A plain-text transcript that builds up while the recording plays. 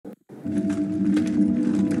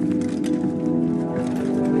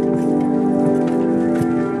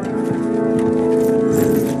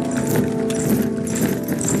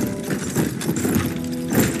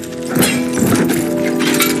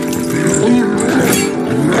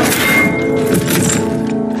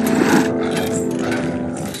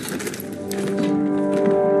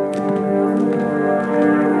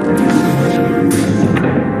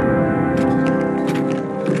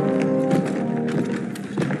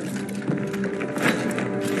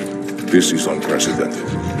This is unprecedented.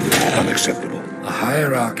 Unacceptable. The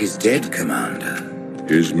Hierarch is dead, Commander.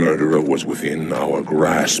 His murderer was within our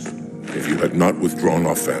grasp. If you had not withdrawn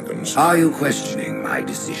our phantoms... Are you questioning my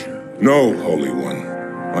decision? No, Holy One.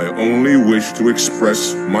 I only wish to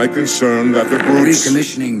express my concern that the brutes...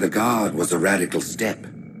 Recommissioning the Guard was a radical step.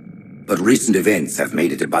 But recent events have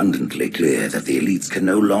made it abundantly clear that the elites can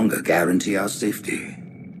no longer guarantee our safety.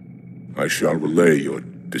 I shall relay your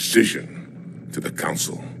decision to the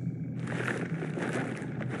Council.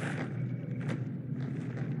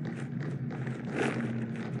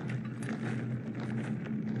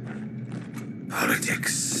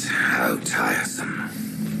 Politics, how tiresome.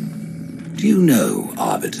 Do you know,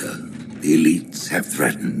 Arbiter, the elites have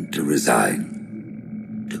threatened to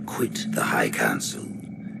resign, to quit the High Council,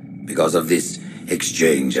 because of this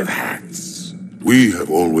exchange of hats? We have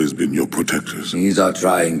always been your protectors. These are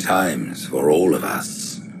trying times for all of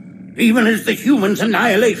us. Even as the humans'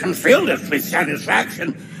 annihilation filled us with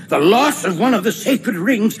satisfaction, the loss of one of the sacred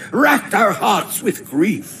rings racked our hearts with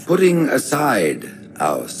grief. Putting aside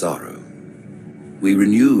our sorrow, we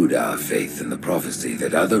renewed our faith in the prophecy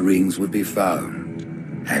that other rings would be found,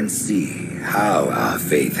 and see how our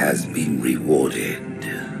faith has been rewarded.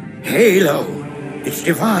 Halo, its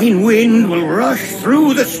divine wind will rush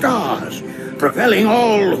through the stars, propelling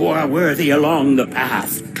all who are worthy along the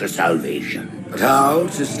path to salvation. But how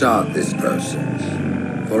to start this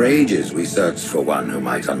process? For ages we searched for one who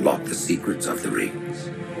might unlock the secrets of the rings.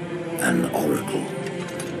 An oracle.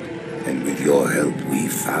 And with your help we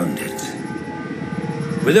found it.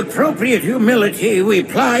 With appropriate humility, we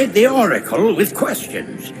plied the oracle with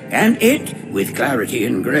questions, and it, with clarity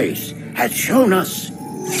and grace, had shown us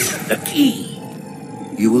the key.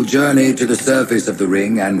 You will journey to the surface of the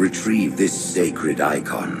ring and retrieve this sacred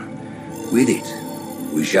icon. With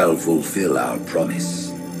it, we shall fulfill our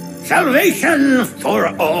promise. Salvation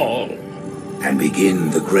for all. And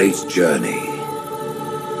begin the great journey.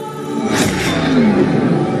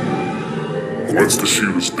 Once the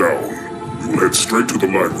shield is down, you will head straight to the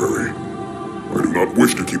library. I do not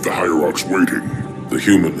wish to keep the Hierarchs waiting. The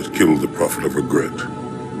human that killed the Prophet of Regret.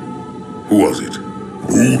 Who was it?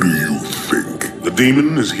 Who do you think? The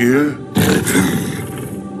demon is here?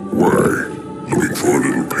 Why? Looking for a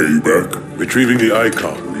little payback? Retrieving the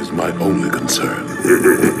icon is my only concern.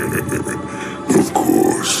 Of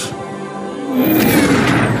course.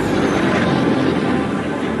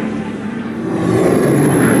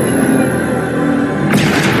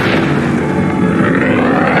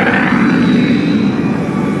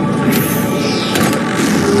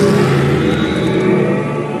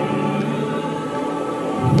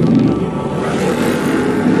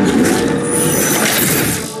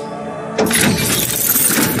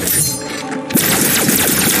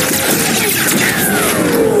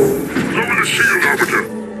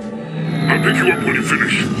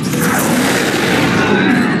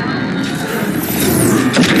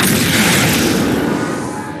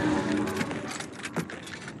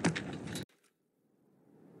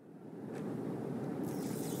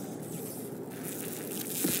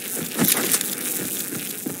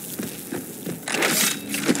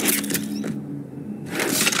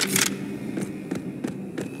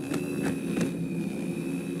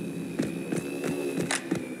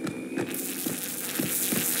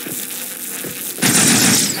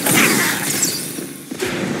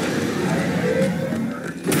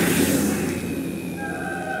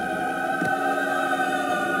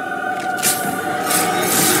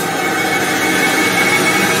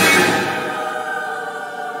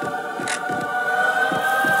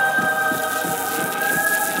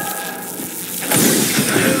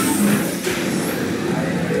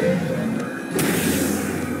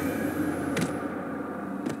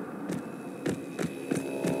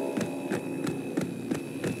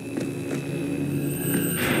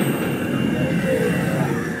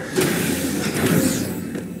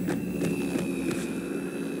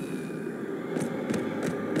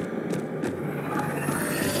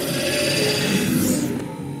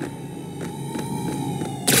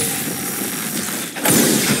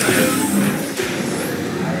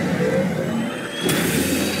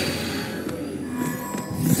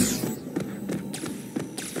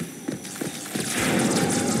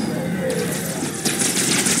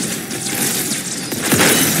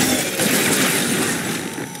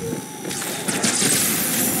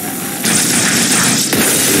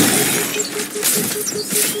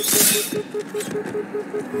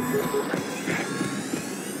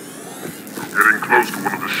 Getting close to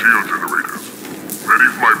one of the shield generators. Many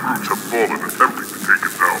of my brutes have fallen attempting to take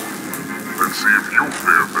it down. Let's see if you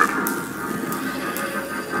fare better.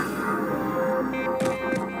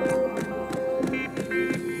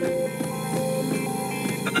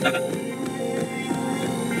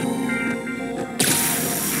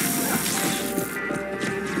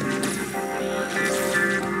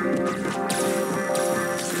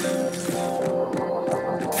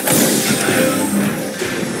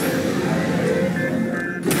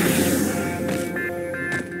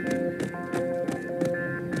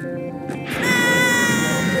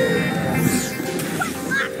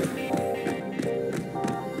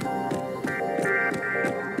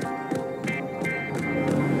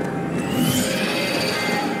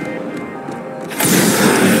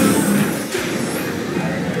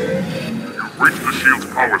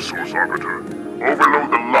 Power source, Arbiter.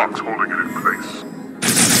 Overload the locks holding it in place.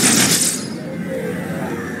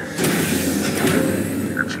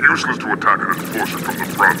 It's useless to attack it and force it from the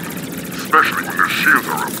front, especially when their shields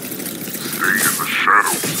are up. Stay in the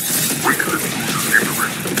shadows. Wait till it loses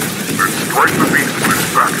interest. Then strike the beast when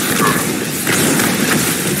its back is turned.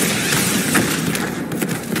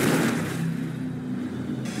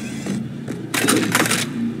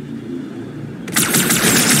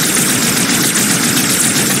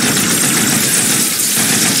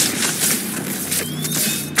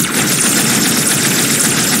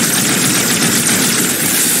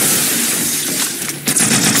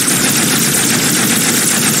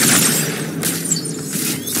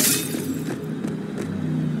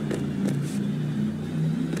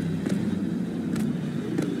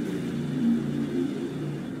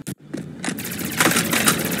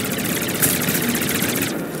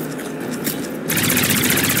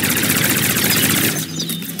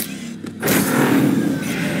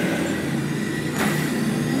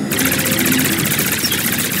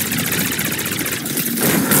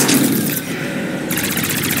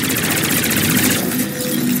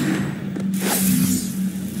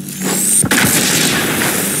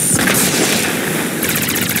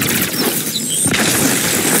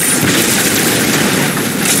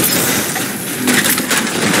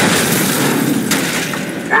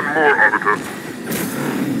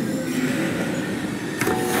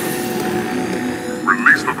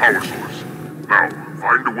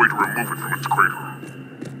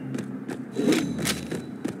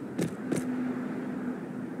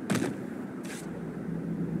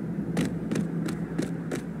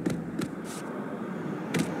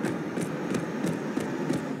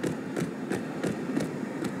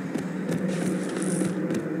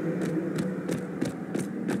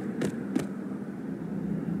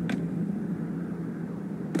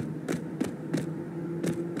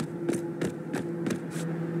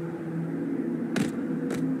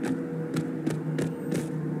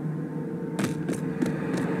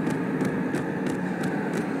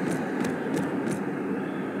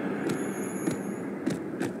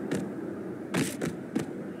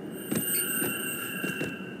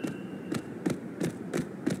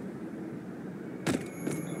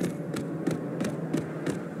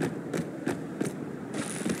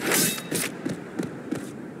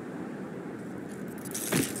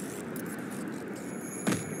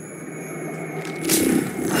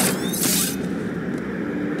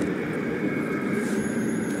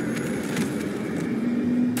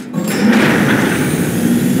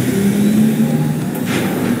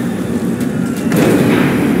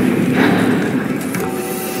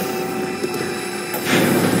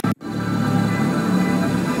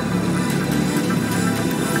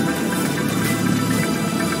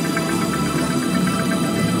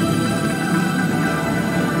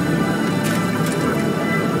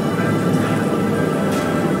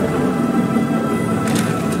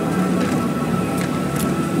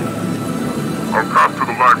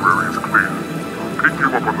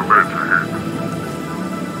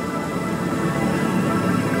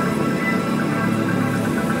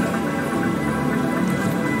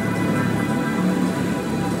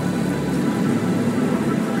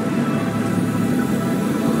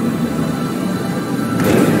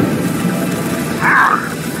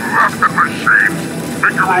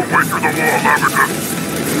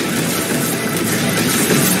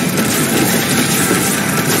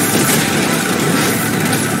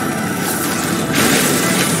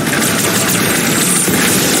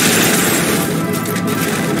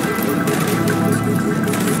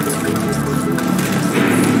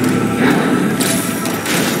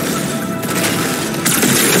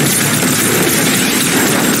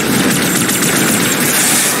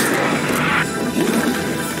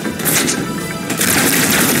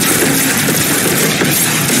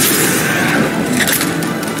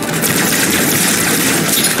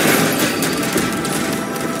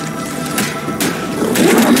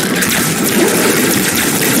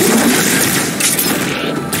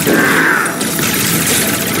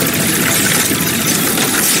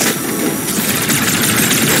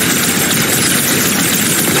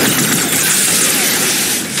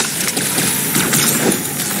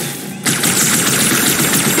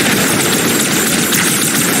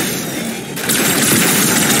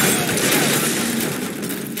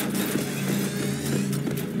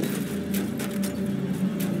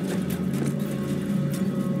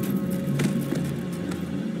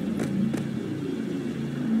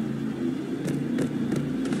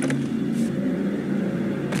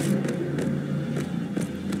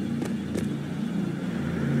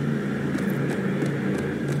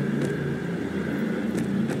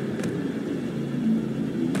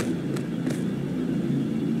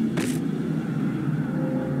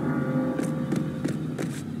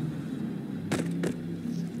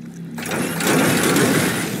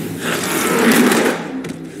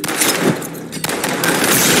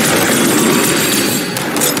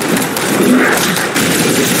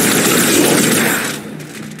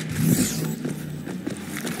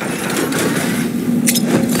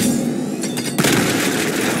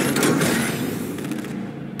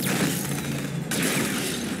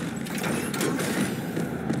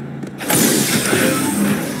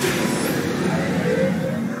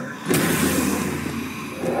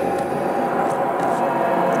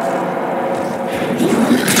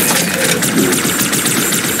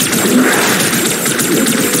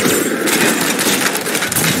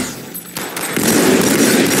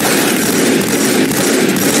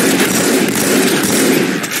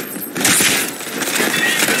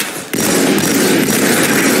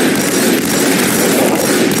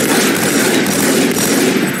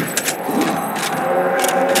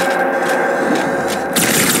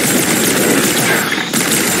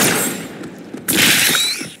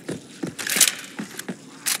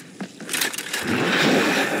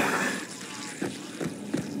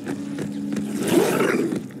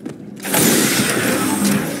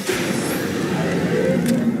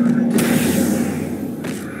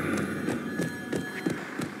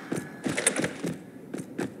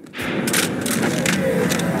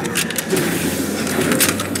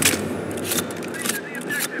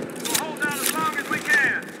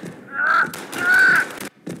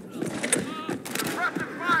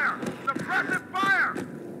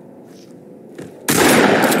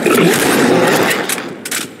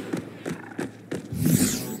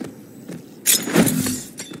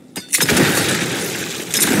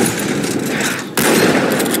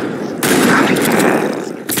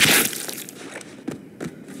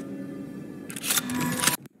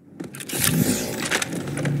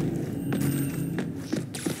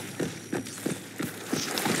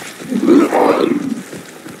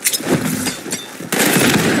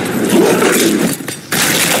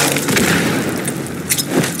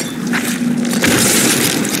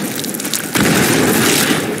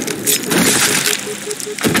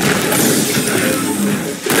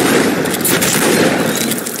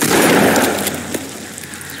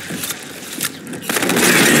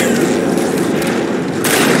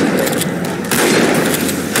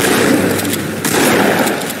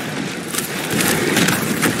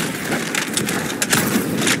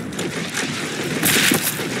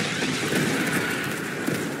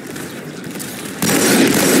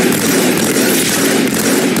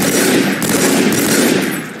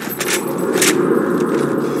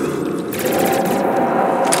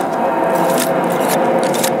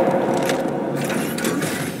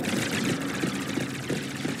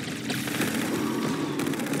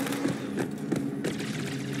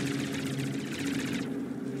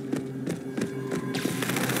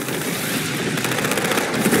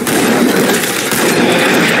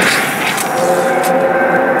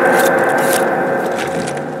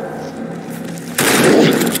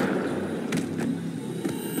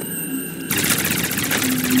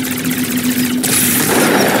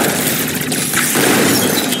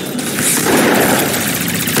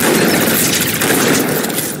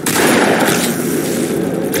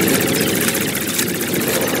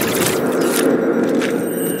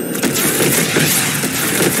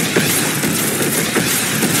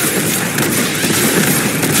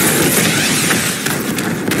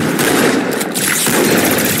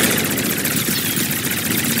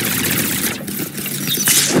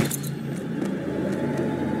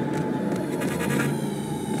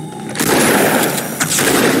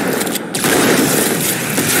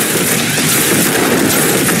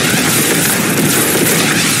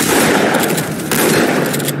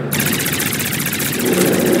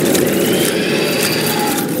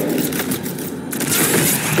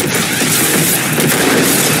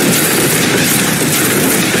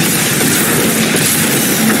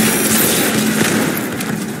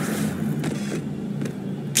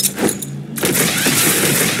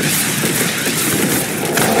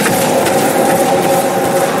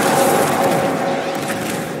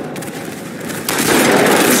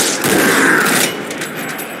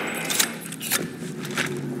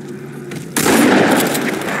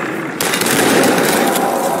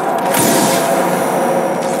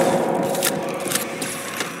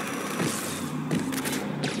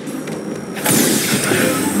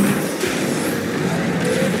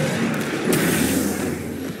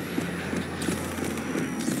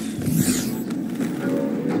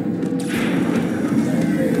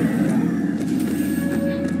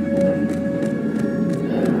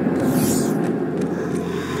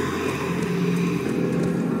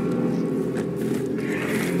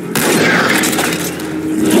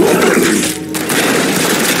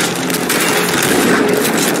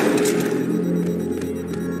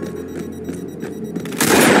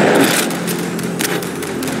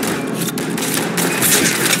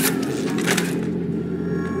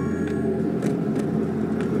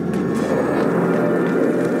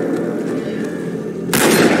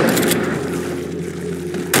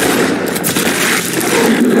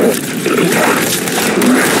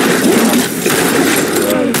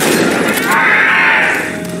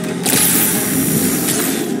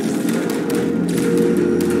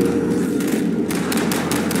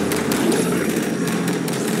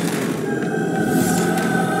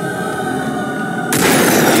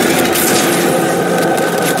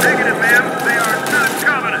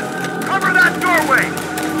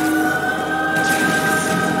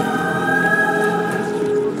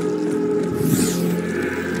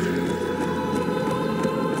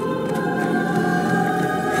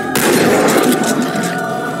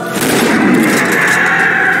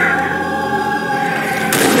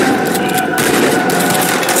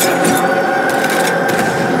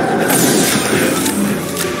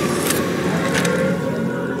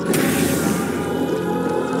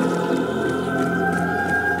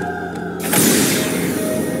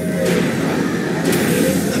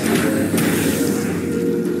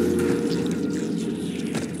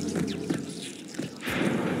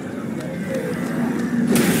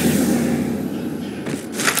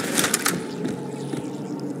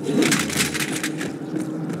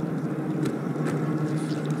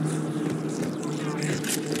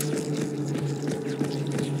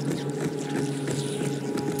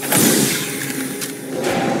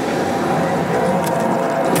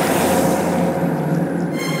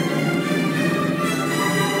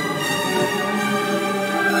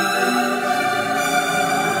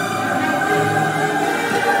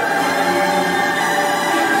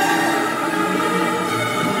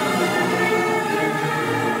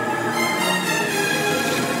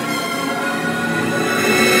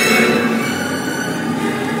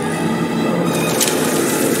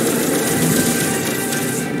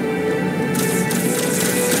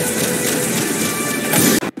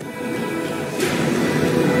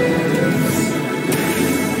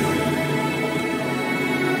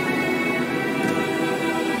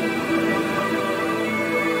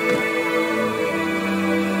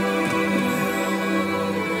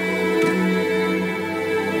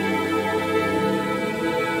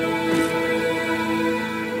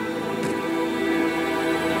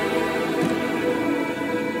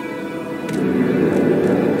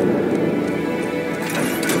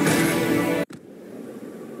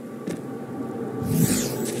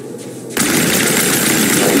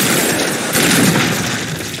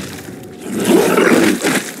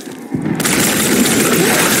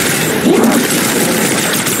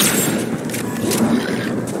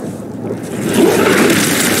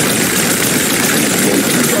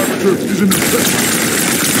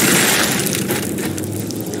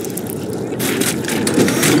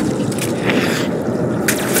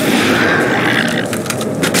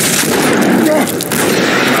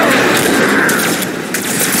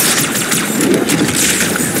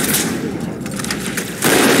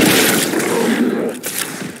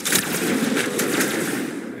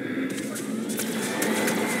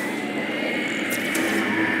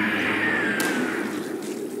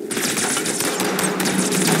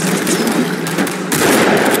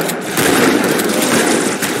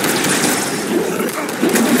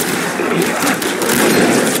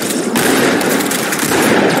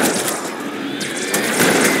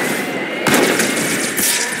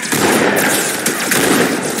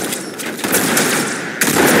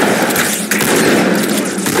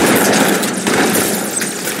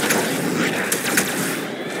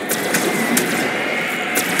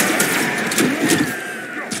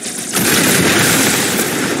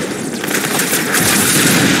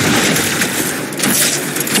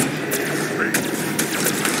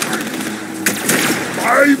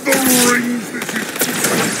 By the rings, this is...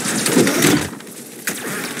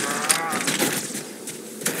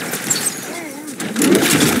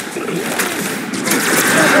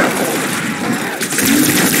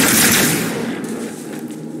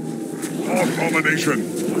 Abomination!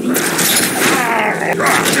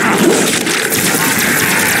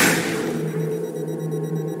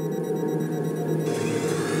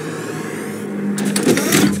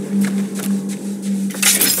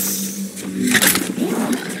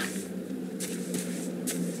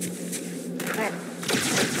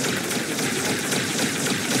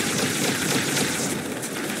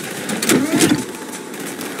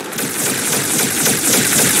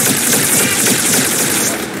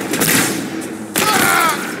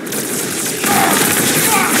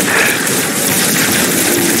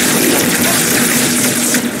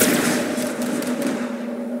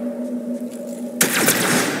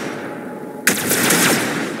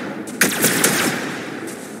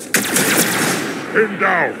 Him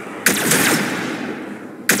down!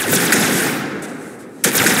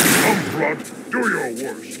 Come, blood, do your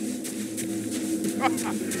worst!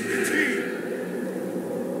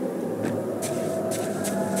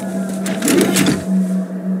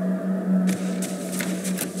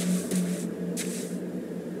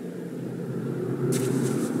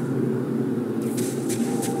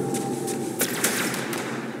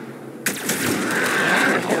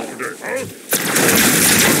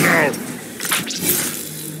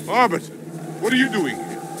 Arbiter, what are you doing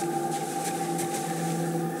here?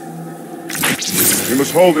 We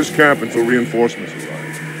must hold this camp until reinforcements arrive.